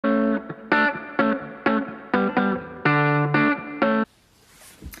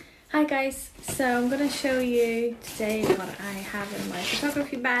Hi guys, so I'm gonna show you today what I have in my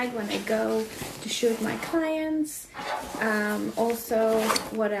photography bag when I go to shoot my clients. Also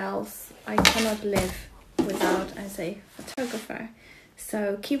what else I cannot live without as a photographer,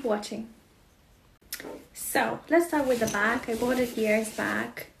 so keep watching. So let's start with the bag. I bought it years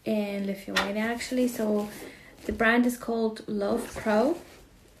back in Lithuania actually. So the brand is called Love Pro,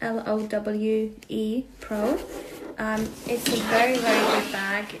 Lowe Pro. It's a very good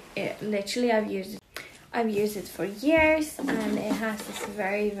bag. I've used it for years, and it has this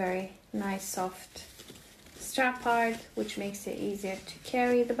very nice soft strap part, which makes it easier to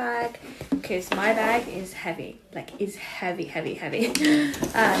carry the bag, because my bag is heavy, like is heavy.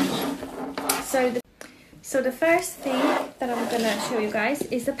 So the first thing that I'm gonna show you guys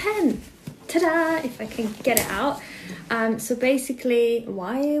is a pen. Ta-da! If I can get it out. So basically,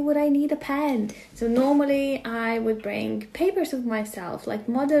 why would I need a pen? So normally I would bring papers of myself, like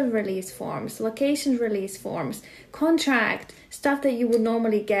model release forms, location release forms, contract, stuff that you would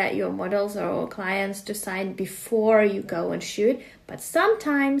normally get your models or clients to sign before you go and shoot. But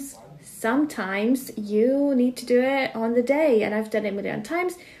sometimes you need to do it on the day, and I've done it a million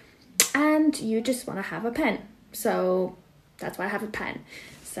times, and you just want to have a pen. So that's why I have a pen.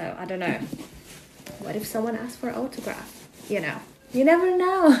 So I don't know, what if someone asks for an autograph? You know, you never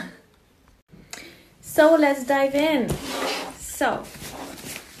know. So let's dive in. So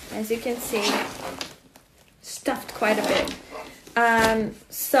as you can see, stuffed quite a bit.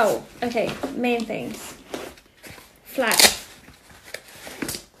 Okay, main things. Flash.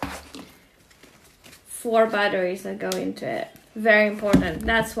 4 batteries that go into it. Very important.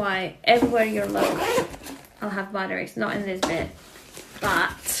 That's why everywhere you look, I'll have batteries. Not in this bit,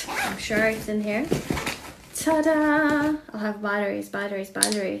 but I'm sure it's in here. Ta-da! I'll have batteries.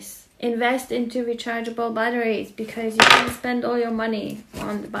 Invest into rechargeable batteries, because you can spend all your money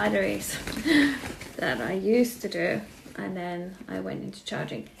on the batteries that I used to do, and then I went into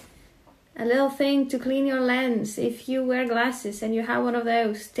charging. A little thing to clean your lens. If you wear glasses and you have one of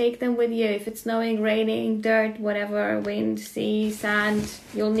those, take them with you. If it's snowing, raining, dirt, whatever, wind, sea, sand,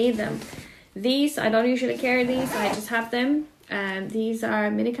 you'll need them. These, I don't usually carry these, I just have them. These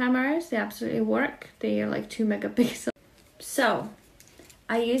are mini cameras. They absolutely work. They are like 2 megapixels. So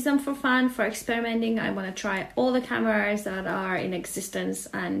I use them for fun, for experimenting. I want to try all the cameras that are in existence,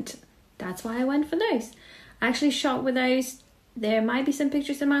 and that's why I went for those. I actually shot with those. There might be some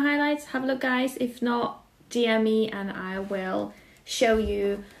pictures in my highlights. Have a look, guys. If not, DM me and I will show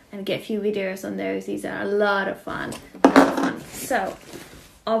you and get a few videos on those. These are a lot of fun. So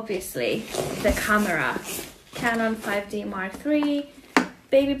obviously the camera. Canon 5D Mark III,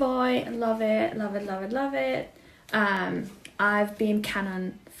 baby boy, love it. I've been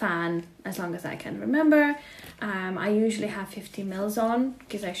Canon fan as long as I can remember. I usually have 50 mils on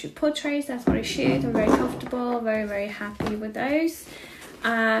because I shoot portraits. That's what I shoot. I'm very comfortable, very happy with those.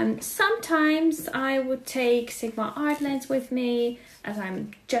 Sometimes I would take Sigma art lens with me as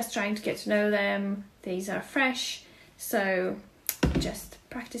I'm just trying to get to know them. These are fresh, so just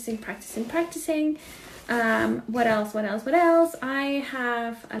practicing. What else? I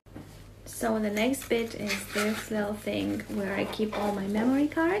have so the next bit is this little thing where I keep all my memory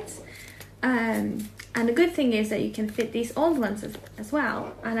cards, and the good thing is that you can fit these old ones as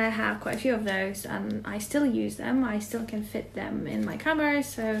well, and I have quite a few of those, and I still use them. I still can fit them in my camera,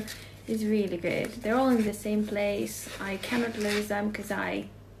 so it's really good. They're all in the same place. I cannot lose them because I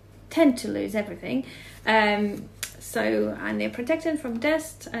tend to lose everything, and they're protected from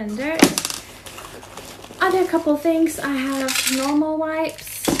dust and dirt. Other couple things, I have normal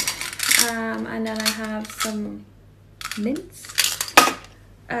wipes, and then I have some mints.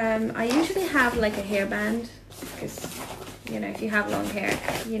 I usually have like a hairband, because you know, if you have long hair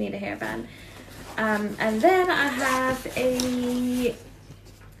you need a hairband. And then I have a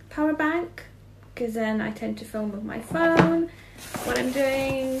power bank, because then I tend to film with my phone what I'm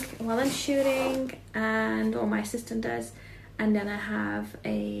doing while I'm shooting, or my assistant does. And then I have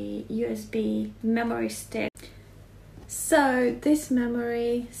a USB memory stick. So this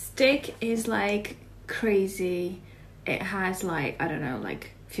memory stick is like crazy. It has like, I don't know,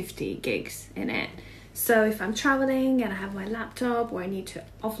 like 50 gigs in it. So if I'm traveling and I have my laptop, or I need to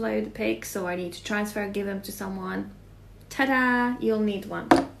offload the pics, or I need to transfer, give them to someone, ta-da, you'll need one.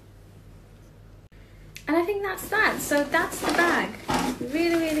 And I think that's that. So that's the bag.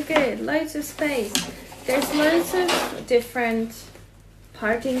 Really good. Loads of space. There's loads of different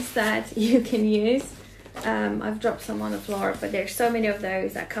partings that you can use. I've dropped some on the floor, but there's so many of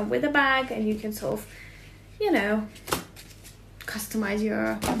those that come with a bag, and you can sort of, you know, customize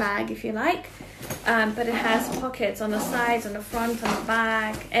your bag if you like. But it has pockets on the sides, on the front, on the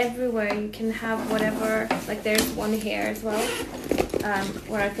back, everywhere. You can have whatever. Like there's one here as well,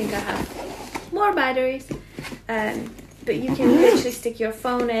 where I think I have more batteries. But you can literally stick your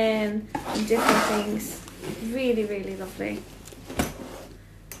phone in and different things. Really, really lovely.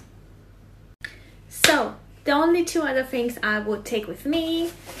 So the only two other things I would take with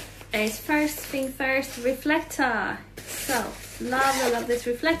me is, first thing first, reflector. So love this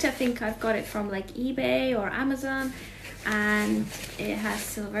reflector. I think I've got it from like eBay or Amazon, and it has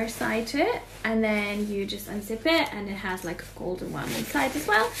silver side to it, and then you just unzip it and it has like a golden one inside as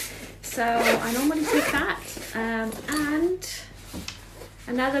well. So I normally take that. And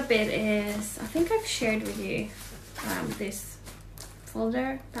another bit is, I think I've shared with you this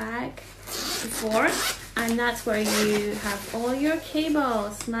folder bag before, and that's where you have all your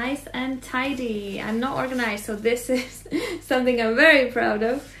cables nice and tidy. I'm not organized, so this is something I'm very proud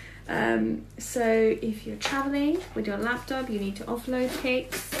of. So if you're traveling with your laptop, you need to offload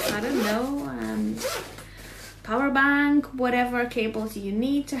pics, I don't know, power bank, whatever cables you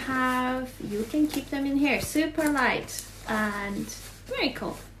need to have, you can keep them in here. Super light and very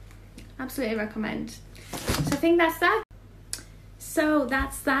cool. Absolutely recommend. So I think that's that. So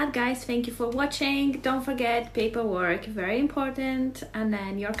that's that, guys. Thank you for watching. Don't forget paperwork, very important, and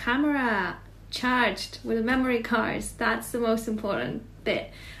then your camera charged with the memory cards. That's the most important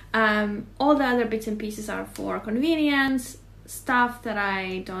bit. All the other bits and pieces are for convenience, stuff that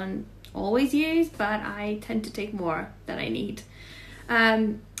I don't always use, but I tend to take more than I need.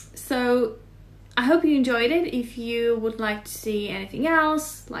 So I hope you enjoyed it. If you would like to see anything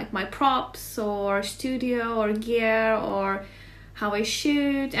else, like my props or studio or gear or how I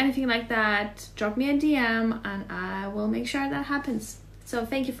shoot, anything like that, drop me a DM and I will make sure that happens. So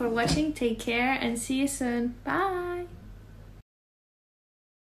thank you for watching, take care and see you soon. Bye.